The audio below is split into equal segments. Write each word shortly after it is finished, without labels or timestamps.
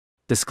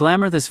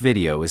Disclaimer: this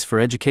video is for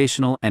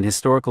educational and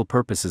historical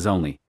purposes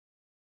only.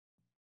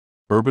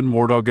 Urban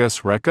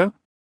WarDog's RECCA?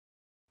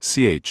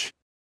 Ch.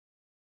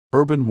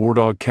 Urban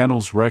WarDog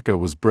Kennels RECCA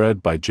was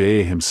bred by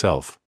J.A.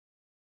 himself.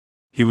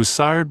 He was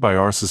sired by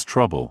Arce's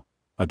Trouble,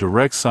 a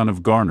direct son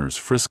of Garner's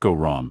Frisco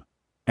Rom,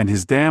 and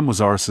his dam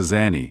was Arce's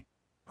Annie,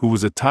 who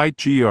was a tight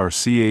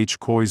GRCH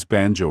Coy's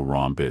Banjo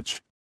Rom bitch.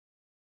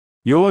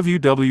 Yo of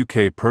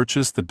UWK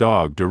purchased the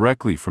dog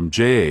directly from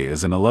J.A.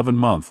 as an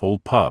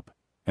 11-month-old pup,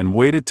 and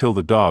waited till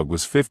the dog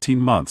was 15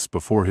 months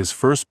before his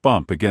first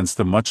bump against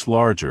a much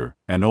larger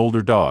and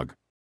older dog.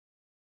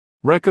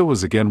 RECCA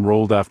was again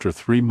rolled after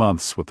 3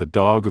 months with a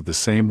dog of the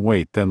same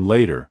weight. Then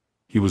later,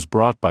 he was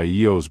brought by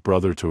Yo's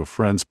brother to a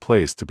friend's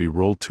place to be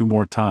rolled 2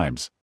 more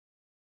times.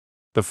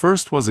 The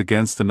first was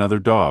against another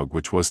dog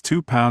which was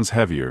 2 pounds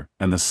heavier,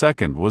 and the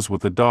second was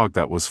with a dog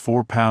that was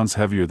 4 pounds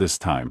heavier this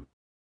time.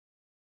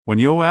 When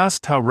Yo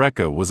asked how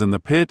RECCA was in the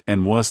pit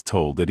and was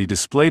told that he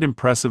displayed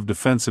impressive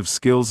defensive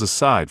skills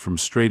aside from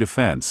straight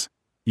offense,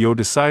 Yo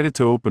decided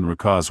to open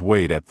RECCA's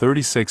weight at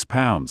 36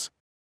 pounds.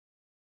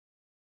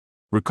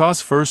 RECCA's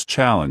first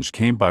challenge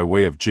came by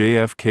way of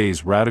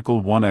JFK's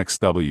Radical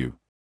 1XW.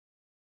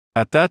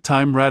 At that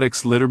time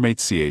Radic's littermate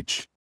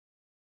Ch.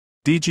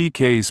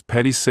 DGK's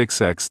Petty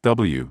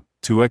 6XW,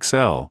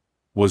 2XL,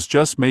 was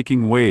just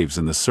making waves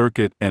in the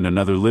circuit, and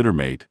another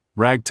littermate,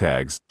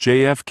 Ragtag's,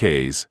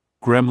 JFK's,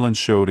 Gremlin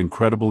showed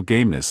incredible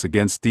gameness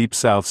against Deep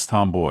South's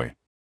Tomboy.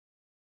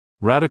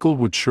 Radical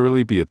would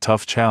surely be a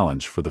tough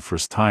challenge for the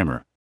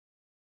first-timer.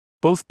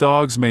 Both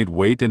dogs made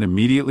weight and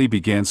immediately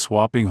began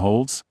swapping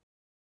holds.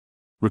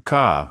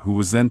 RECCA, who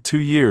was then 2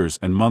 years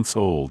and months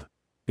old,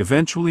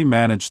 eventually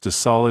managed a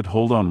solid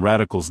hold on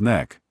Radical's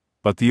neck,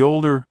 but the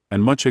older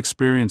and much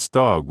experienced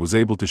dog was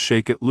able to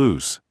shake it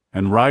loose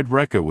and ride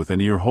RECCA with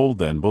an ear hold.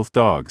 Then both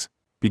dogs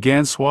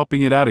began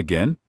swapping it out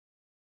again.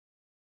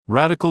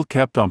 Radical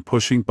kept on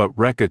pushing, but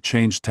RECCA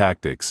changed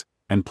tactics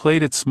and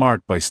played it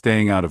smart by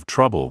staying out of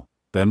trouble,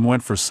 then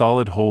went for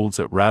solid holds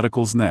at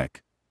Radical's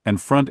neck and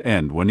front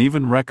end when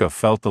even RECCA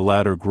felt the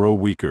latter grow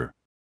weaker.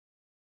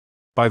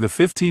 By the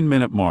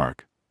 15-minute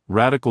mark,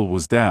 Radical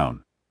was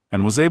down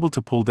and was able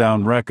to pull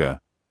down RECCA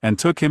and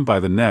took him by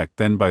the neck,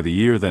 then by the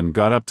ear, then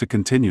got up to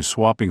continue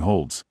swapping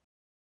holds.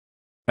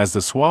 As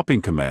the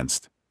swapping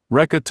commenced,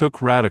 RECCA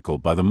took Radical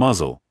by the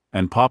muzzle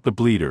and popped a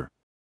bleeder.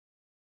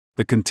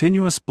 The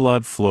continuous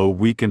blood flow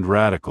weakened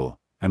Radical,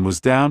 and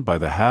was down by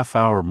the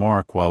half-hour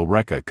mark while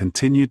RECCA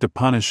continued to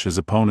punish his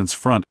opponent's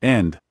front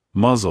end,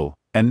 muzzle,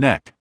 and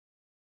neck.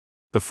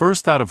 The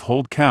first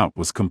out-of-hold count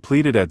was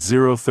completed at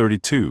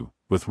 0:32,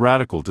 with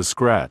Radical to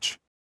scratch.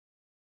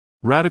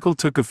 Radical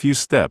took a few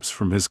steps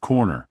from his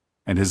corner,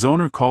 and his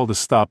owner called a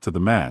stop to the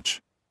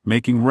match,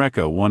 making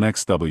RECCA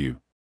 1XW.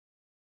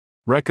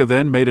 RECCA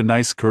then made a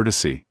nice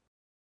courtesy.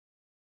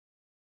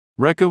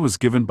 RECCA was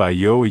given by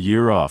Yo a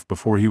year off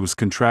before he was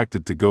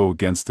contracted to go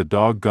against a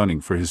dog gunning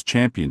for his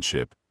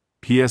championship,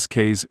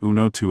 PSK's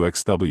Uno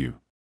 2XW.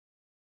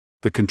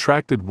 The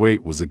contracted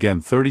weight was again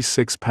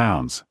 36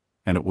 pounds,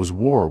 and it was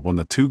war when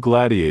the two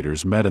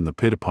gladiators met in the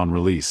pit upon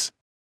release.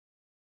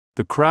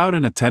 The crowd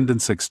in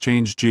attendance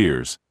exchanged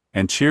jeers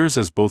and cheers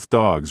as both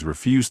dogs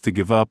refused to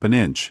give up an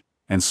inch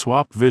and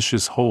swapped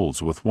vicious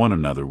holds with one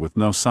another with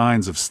no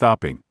signs of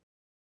stopping.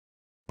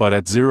 But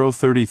at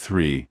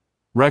 0:33,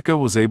 RECCA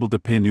was able to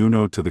pin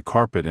Uno to the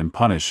carpet and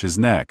punish his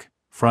neck,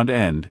 front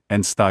end,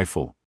 and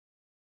stifle.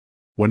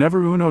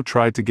 Whenever Uno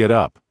tried to get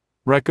up,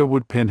 RECCA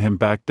would pin him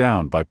back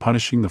down by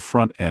punishing the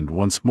front end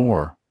once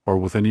more, or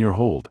with an ear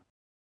hold.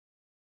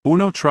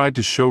 Uno tried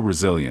to show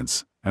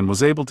resilience, and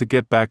was able to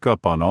get back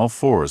up on all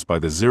fours by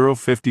the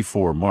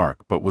 0:54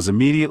 mark, but was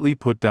immediately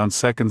put down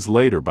seconds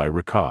later by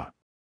RECCA.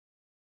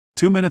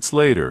 2 minutes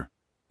later,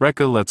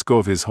 RECCA lets go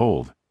of his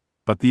hold,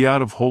 but the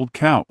out-of-hold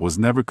count was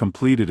never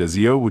completed as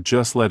Yo would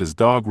just let his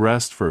dog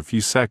rest for a few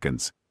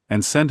seconds,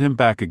 and send him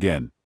back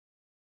again.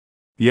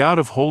 The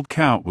out-of-hold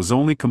count was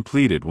only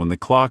completed when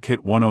the clock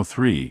hit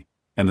 1:03,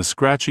 and the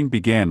scratching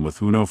began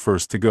with Uno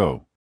first to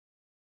go.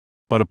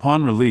 But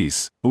upon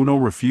release, Uno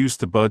refused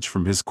to budge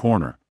from his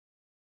corner.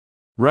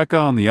 RECCA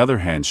on the other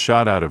hand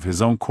shot out of his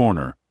own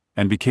corner,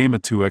 and became a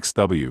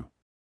 2XW.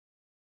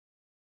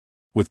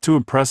 With 2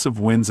 impressive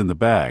wins in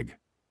the bag,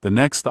 the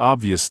next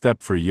obvious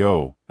step for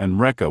Yo and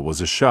RECCA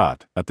was a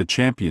shot at the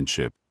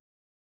championship.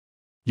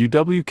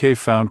 UWK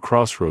found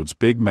Crossroads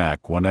Big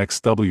Mac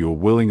 1XW a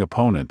willing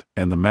opponent,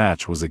 and the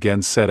match was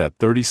again set at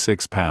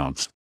 36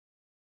 pounds.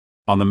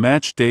 On the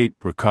match date,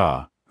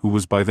 RECCA, who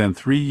was by then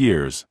 3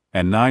 years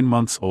and 9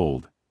 months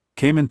old,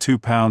 came in 2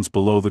 pounds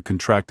below the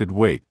contracted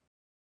weight.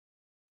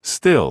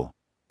 Still,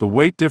 the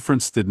weight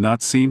difference did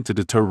not seem to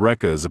deter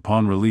RECCA, as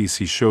upon release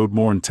he showed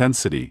more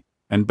intensity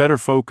and better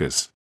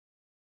focus.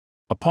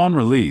 Upon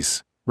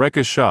release,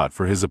 RECCA shot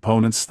for his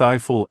opponent's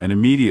stifle and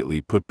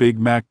immediately put Big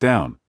Mac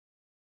down.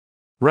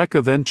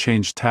 RECCA then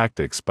changed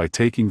tactics by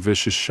taking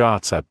vicious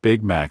shots at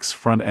Big Mac's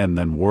front end,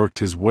 then worked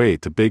his way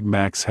to Big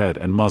Mac's head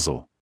and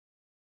muzzle.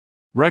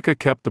 RECCA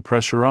kept the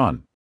pressure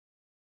on.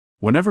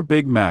 Whenever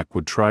Big Mac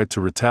would try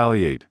to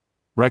retaliate,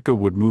 RECCA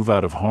would move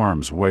out of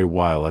harm's way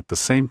while at the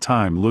same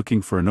time looking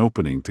for an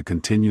opening to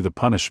continue the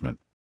punishment.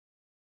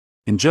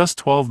 In just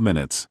 12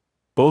 minutes,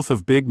 both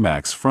of Big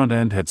Mac's front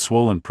end had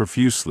swollen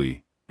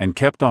profusely, and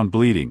kept on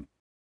bleeding.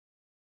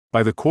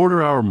 By the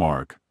quarter-hour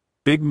mark,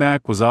 Big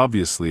Mac was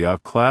obviously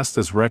outclassed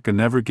as RECCA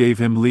never gave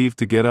him leave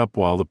to get up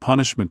while the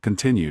punishment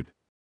continued.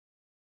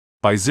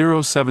 By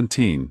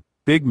 0:17,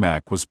 Big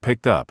Mac was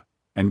picked up,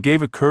 and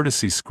gave a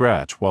courtesy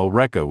scratch while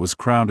RECCA was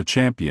crowned a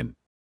champion.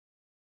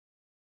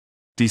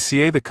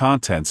 DCA: the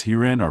contents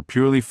herein are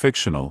purely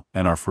fictional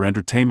and are for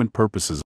entertainment purposes